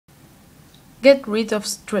Get rid of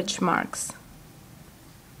stretch marks.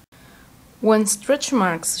 When stretch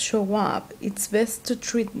marks show up, it's best to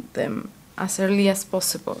treat them as early as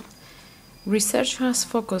possible. Research has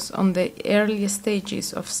focused on the early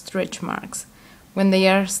stages of stretch marks, when they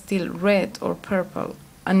are still red or purple,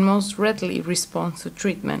 and most readily respond to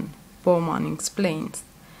treatment, Bowman explains.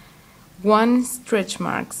 Once stretch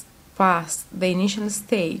marks pass the initial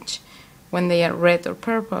stage, when they are red or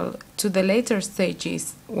purple, to the later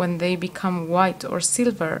stages, when they become white or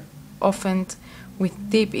silver, often with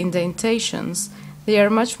deep indentations, they are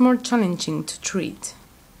much more challenging to treat.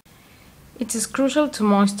 It is crucial to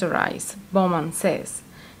moisturize, Bowman says.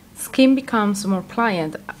 Skin becomes more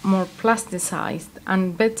pliant, more plasticized,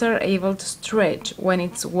 and better able to stretch when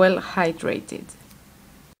it's well hydrated.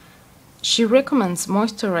 She recommends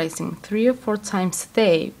moisturizing 3 or 4 times a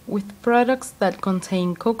day with products that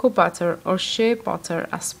contain cocoa butter or shea butter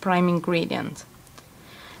as prime ingredient.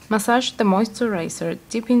 Massage the moisturizer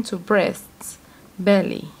deep into breasts,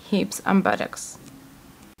 belly, hips, and buttocks.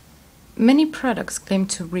 Many products claim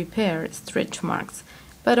to repair stretch marks,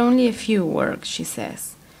 but only a few work, she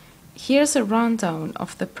says. Here's a rundown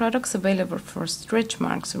of the products available for stretch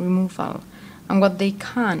marks removal and what they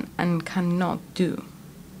can and cannot do.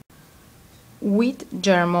 Wheat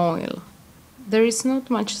germ oil. There is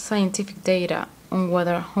not much scientific data on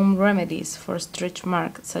whether home remedies for stretch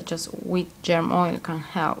marks such as wheat germ oil can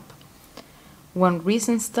help. One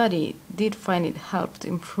recent study did find it helped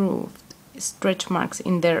improve stretch marks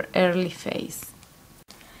in their early phase.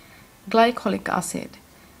 Glycolic acid.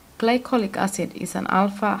 Glycolic acid is an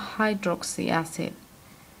alpha hydroxy acid.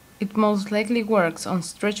 It most likely works on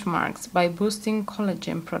stretch marks by boosting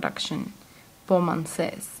collagen production, Bowman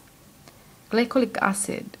says. Glycolic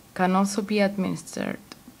acid can also be administered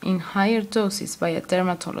in higher doses by a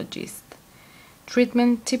dermatologist.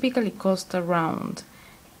 Treatment typically costs around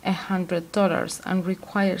 $100 and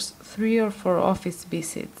requires 3 or 4 office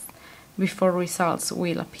visits before results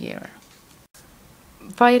will appear.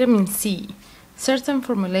 Vitamin C. Certain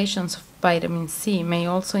formulations of vitamin C may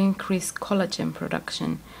also increase collagen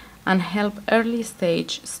production and help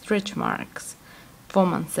early-stage stretch marks,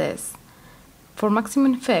 Bowman says. For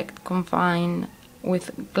maximum effect, combined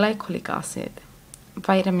with glycolic acid,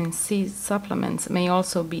 vitamin C supplements may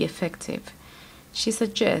also be effective. She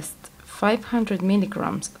suggests 500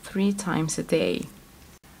 milligrams 3 times a day.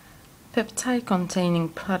 Peptide-containing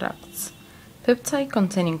products.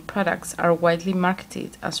 Peptide-containing products are widely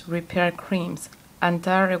marketed as repair creams and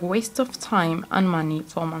are a waste of time and money,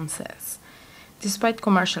 Bowman says. Despite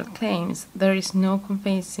commercial claims, there is no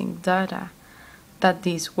convincing data that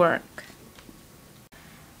these work.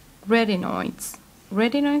 Retinoids.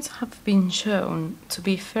 Retinoids have been shown to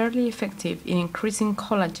be fairly effective in increasing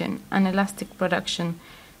collagen and elastic production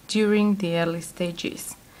during the early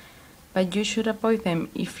stages, but you should avoid them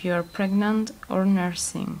if you are pregnant or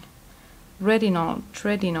nursing. Retinol,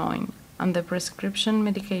 tretinoin, and the prescription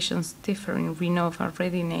medications differing Renova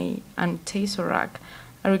Retin-A and Tazorac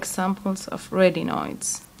are examples of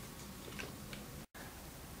retinoids.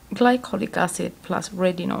 Glycolic acid plus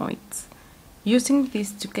retinoids. Using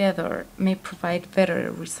these together may provide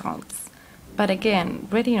better results, but again,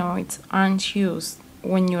 retinoids aren't used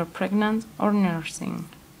when you are pregnant or nursing.